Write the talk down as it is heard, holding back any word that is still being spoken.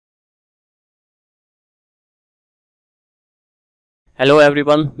Hello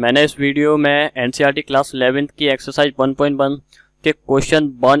everyone, मैंने इस video में एनसीईआरटी क्लास 11 की एक्सरसाइज 1.1 के क्वेश्चन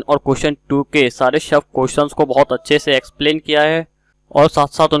 1 और क्वेश्चन 2 के सारे सब क्वेश्चंस को बहुत अच्छे से एक्सप्लेन किया है और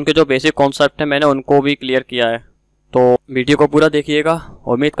साथ साथ उनके जो बेसिक कॉन्सेप्ट है मैंने उनको भी क्लियर किया है। तो वीडियो को पूरा देखिएगा,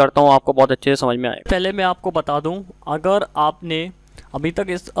 उम्मीद करता हूँ आपको बहुत अच्छे से समझ में आएगा। पहले मैं आपको बता दूँ, अगर आपने अभी तक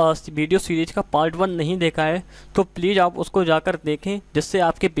इस वीडियो सीरीज का पार्ट 1 नहीं देखा है तो प्लीज़ आप उसको जाकर देखें, जिससे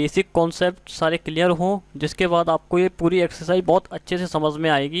आपके बेसिक कॉन्सेप्ट सारे क्लियर हों, जिसके बाद आपको ये पूरी एक्सरसाइज बहुत अच्छे से समझ में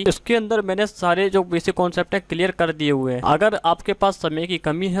आएगी। इसके अंदर मैंने सारे जो बेसिक कॉन्सेप्ट हैं क्लियर कर दिए हुए हैं। अगर आपके पास समय की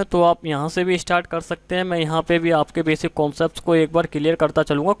कमी है तो आप यहाँ से भी स्टार्ट कर सकते हैं। मैं यहाँ पे भी आपके बेसिक कॉन्सेप्ट को एक बार क्लियर करता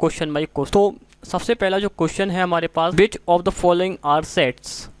चलूँगा क्वेश्चन बाई क्वेश्चन। तो सबसे पहला जो क्वेश्चन है हमारे पास, which of the following are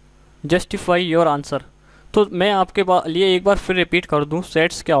sets, justify your answer. तो मैं आपके लिए एक बार फिर रिपीट कर दूं,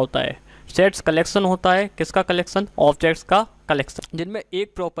 सेट्स क्या होता है। सेट्स कलेक्शन होता है, किसका कलेक्शन? ऑब्जेक्ट्स का कलेक्शन, जिनमें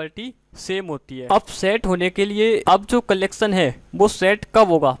एक प्रॉपर्टी सेम होती है। अब सेट होने के लिए अब जो कलेक्शन है वो सेट कब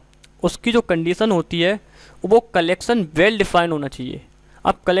होगा, उसकी जो कंडीशन होती है वो कलेक्शन वेल डिफाइन होना चाहिए।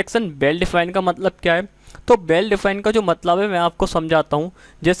 अब कलेक्शन वेल डिफाइन का मतलब क्या है? तो वेल डिफाइन का जो मतलब है मैं आपको समझाता हूँ।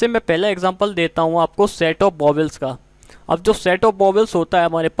 जैसे मैं पहला एग्जाम्पल देता हूँ आपको सेट ऑफ वॉवेल्स का। अब जो सेट ऑफ वॉवेल्स होता है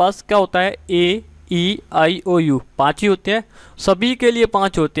हमारे पास, क्या होता है? ए ई आई ओ यू, 5 ही होते हैं, सभी के लिए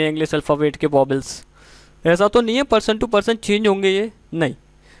 5 होते हैं इंग्लिश अल्फ़ाबेट के वॉवेल्स। ऐसा तो नहीं है पर्सन टू पर्सन चेंज होंगे, ये नहीं।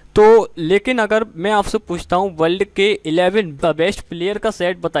 तो लेकिन अगर मैं आपसे पूछता हूँ वर्ल्ड के 11 बेस्ट प्लेयर का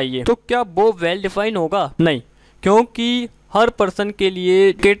सेट बताइए, तो क्या वो वेल डिफाइन होगा? नहीं, क्योंकि हर पर्सन के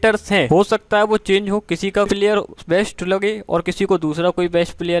लिए केटर्स हैं। हो सकता है वो चेंज हो, किसी का प्लेयर बेस्ट लगे और किसी को दूसरा कोई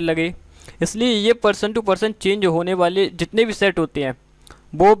बेस्ट प्लेयर लगे। इसलिए ये पर्सन टू पर्सन चेंज होने वाले जितने भी सेट होते हैं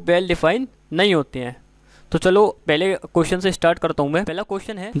वो वेल डिफाइन नहीं होते हैं। तो चलो पहले क्वेश्चन से स्टार्ट करता हूँ मैं। पहला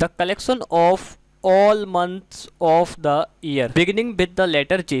क्वेश्चन है, the collection of all months of the year beginning with the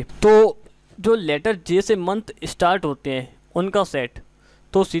letter जे। तो जो लेटर जे से मंथ स्टार्ट होते हैं उनका सेट।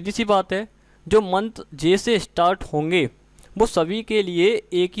 तो सीधी सी बात है, जो मंथ जे से स्टार्ट होंगे वो सभी के लिए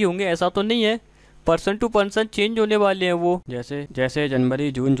एक ही होंगे, ऐसा तो नहीं है। पर्सन टू पर्सन चेंज होने वाले हैं वो, जैसे जनवरी,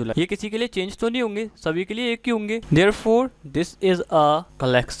 जून, जुलाई, ये किसी के लिए चेंज तो नहीं होंगे, सभी के लिए एक ही होंगे। Therefore this is a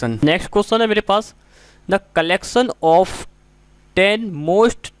collection. Next question है मेरे पास, the collection of 10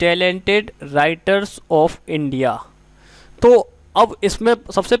 most talented writers of India. तो अब इसमें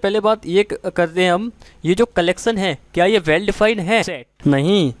सबसे पहले बात ये करते हैं हम, ये जो कलेक्शन है क्या ये वेल डिफाइन है? सेट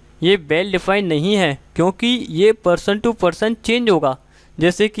नहीं, ये वेल डिफाइन नहीं है, क्योंकि ये पर्सन टू पर्सन चेंज होगा।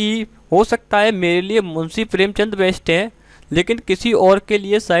 जैसे कि हो सकता है मेरे लिए मुंशी प्रेमचंद बेस्ट है, लेकिन किसी और के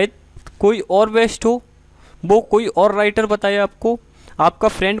लिए शायद कोई और बेस्ट हो, वो कोई और राइटर बताए आपको, आपका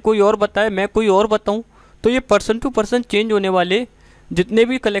फ्रेंड कोई और बताए, मैं कोई और बताऊं। तो ये पर्सन टू पर्सन चेंज होने वाले जितने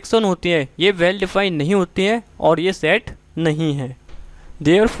भी कलेक्शन होते हैं ये वेल डिफाइन नहीं होते हैं और ये सेट नहीं है।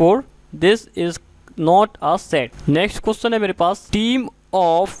 Therefore this is not a set. Next question है मेरे पास, team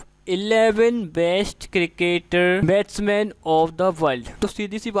of 11 best cricketer batsman of the world. तो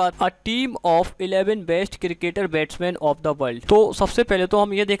सीधी सी बात, a team of 11 best cricketer batsman of the world. तो सबसे पहले तो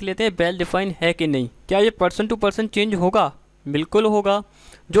हम ये देख लेते हैं वेल डिफाइन है कि नहीं। क्या ये पर्सन टू पर्सन चेंज होगा? बिल्कुल होगा।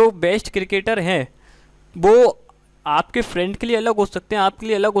 जो बेस्ट क्रिकेटर हैं वो आपके फ्रेंड के लिए अलग हो सकते हैं, आपके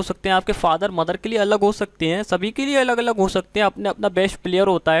लिए अलग हो सकते हैं, आपके फादर मदर के लिए अलग हो सकते हैं, सभी के लिए अलग अलग हो सकते हैं। अपने अपना बेस्ट प्लेयर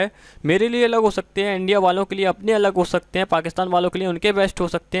होता है, मेरे लिए अलग हो सकते हैं, इंडिया वालों के लिए अपने अलग हो सकते हैं, पाकिस्तान वालों के लिए उनके बेस्ट हो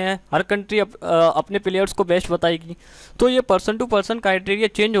सकते हैं। हर कंट्री अपने प्लेयर्स को बेस्ट बताएगी। तो ये person to person criteria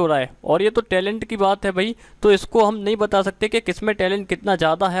change हो रहा है और ये तो टैलेंट की बात है भाई, तो इसको हम नहीं बता सकते कि किस में टैलेंट कितना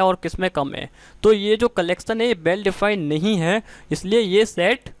ज़्यादा है और किस में कम है। तो ये जो कलेक्शन है ये वेल डिफाइन नहीं है, इसलिए ये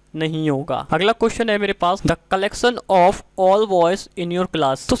सेट नहीं होगा। अगला क्वेश्चन है मेरे पास, the collection of all boys in your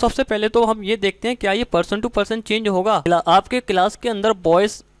class. तो सबसे पहले तो हम ये देखते हैं क्या ये पर्सन टू पर्सन चेंज होगा। आपके क्लास के अंदर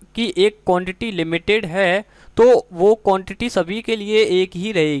बॉयज की एक क्वांटिटी लिमिटेड है, तो वो क्वांटिटी सभी के लिए एक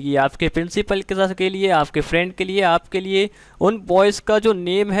ही रहेगी। आपके प्रिंसिपल के लिए, आपके फ्रेंड के लिए, आपके लिए उन बॉयज़ का जो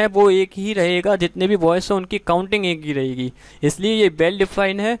नेम है वो एक ही रहेगा, जितने भी बॉयज़ हैं उनकी काउंटिंग एक ही रहेगी। इसलिए ये वेल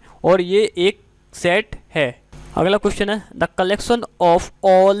डिफाइन है और ये एक सेट है। अगला क्वेश्चन है, the collection of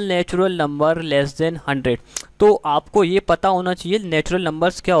all natural number less than 100। तो आपको ये पता होना चाहिए नेचुरल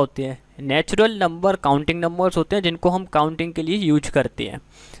नंबर्स क्या होते हैं। नेचुरल नंबर काउंटिंग नंबर्स होते हैं जिनको हम काउंटिंग के लिए यूज करते हैं,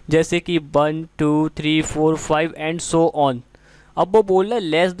 जैसे कि 1 2 3 4 5 एंड सो ऑन। अब वो बोल रहा है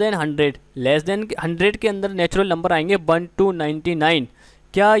लेस देन 100, लेस देन 100 के अंदर नेचुरल नंबर आएंगे 1 to 99।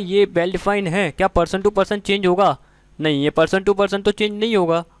 क्या ये वेल डिफाइन है? क्या पर्सन टू पर्सन चेंज होगा? नहीं, ये पर्सन टू पर्सन तो चेंज नहीं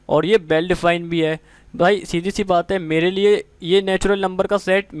होगा और ये वेल डिफाइन भी है। भाई सीधी सी बात है, मेरे लिए ये नेचुरल नंबर का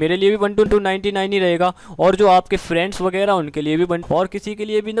सेट मेरे लिए भी 1 to 99 ही रहेगा और जो आपके फ्रेंड्स वगैरह उनके लिए भी 1, और किसी के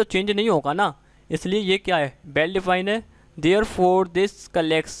लिए भी तो चेंज नहीं होगा ना। इसलिए ये क्या है? वेल डिफाइन है। Therefore this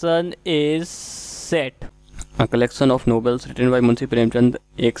collection is set. Collection of novels written by Munshi Premchand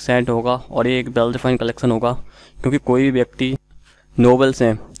एक सेट होगा और ये एक वेल डिफाइंड कलेक्शन होगा, क्योंकि कोई भी व्यक्ति नोवेल्स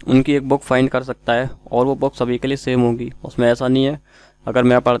हैं उनकी एक बुक फाइंड कर सकता है और वो बुक सभी के लिए सेम होगी। उसमें ऐसा नहीं है अगर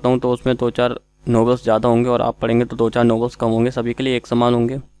मैं पढ़ता हूँ तो उसमें 2-4 नोवेल्स ज़्यादा होंगे और आप पढ़ेंगे तो 2-4 नोवेल्स कम होंगे, सभी के लिए एक समान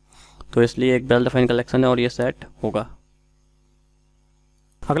होंगे। तो इसलिए एक वेल डिफाइंड कलेक्शन है और ये सेट होगा।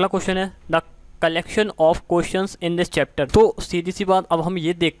 अगला क्वेश्चन है the collection of questions in this chapter. तो सीधी सी बात, अब हम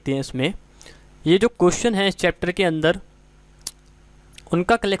ये देखते हैं इसमें ये जो क्वेश्चन है इस चैप्टर के अंदर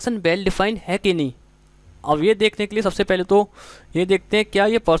उनका कलेक्शन वेल डिफाइंड है कि नहीं। अब ये देखने के लिए सबसे पहले तो ये देखते हैं क्या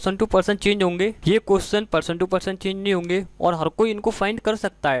ये पर्सन टू पर्सन चेंज होंगे। ये question person to person change नहीं होंगे और हर कोई इनको फाइंड कर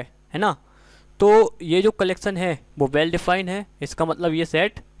सकता है ना। तो ये जो कलेक्शन है वो वेल डिफाइंड है, इसका मतलब ये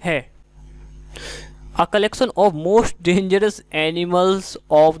सेट है। A collection of most dangerous animals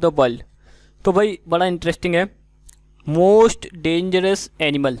of the world. तो भाई बड़ा इंटरेस्टिंग है, मोस्ट डेंजरस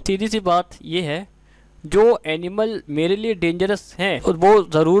एनिमल। सीधी सी बात ये है जो एनिमल मेरे लिए डेंजरस हैं वो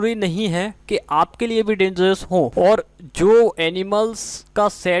ज़रूरी नहीं है कि आपके लिए भी डेंजरस हो, और जो एनिमल्स का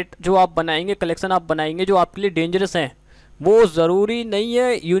सेट जो आप बनाएंगे, कलेक्शन आप बनाएंगे जो आपके लिए डेंजरस हैं, वो ज़रूरी नहीं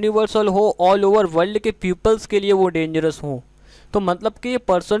है यूनिवर्सल हो, ऑल ओवर वर्ल्ड के पीपल्स के लिए वो डेंजरस हो। तो मतलब कि ये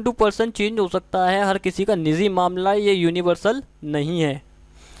पर्सन टू पर्सन चेंज हो सकता है, हर किसी का निजी मामला, ये यूनिवर्सल नहीं है।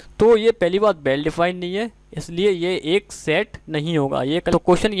 तो ये पहली बात वेल डिफाइंड नहीं है, इसलिए ये एक सेट नहीं होगा। ये तो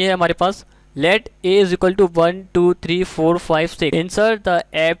क्वेश्चन ये है हमारे पास, late A is equal to 1 2 3 4 5 6 insert the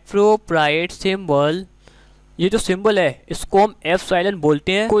appropriate symbol. ये जो सिंबल है इसको हम एफ साइलेंट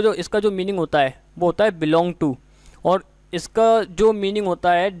बोलते हैं। को जो इसका जो मीनिंग होता है वो होता है बिलोंग टू, और इसका जो मीनिंग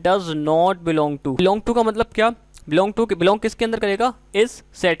होता है does not belong to. Belong to का मतलब क्या, बिलोंग किसके अंदर करेगा, इस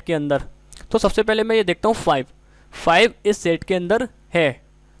सेट के अंदर। तो सबसे पहले मैं ये देखता हूँ 5 इस सेट के अंदर है,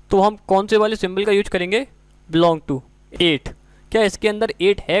 तो हम कौन से वाले सिंबल का यूज करेंगे, बिलोंग टू। 8, क्या इसके अंदर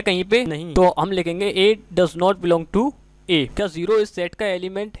 8 है कहीं पे, नहीं, तो हम लिखेंगे 8 डज नॉट बिलोंग टू ए। क्या 0 इस सेट का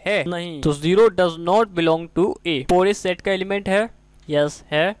एलिमेंट है, नहीं, तो 0 डज नॉट बिलोंग टू ए। 4 इस सेट का एलिमेंट है, यस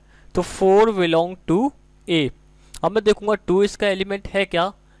है, तो 4 बिलोंग टू ए। अब मैं देखूंगा 2 इसका एलिमेंट है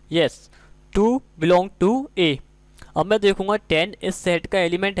क्या, यस, 2 बिलोंग टू ए। अब मैं देखूंगा 10 इस सेट का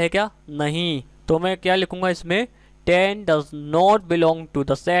एलिमेंट है क्या, नहीं, तो मैं क्या लिखूंगा इसमें, 10 does not belong to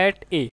the set A.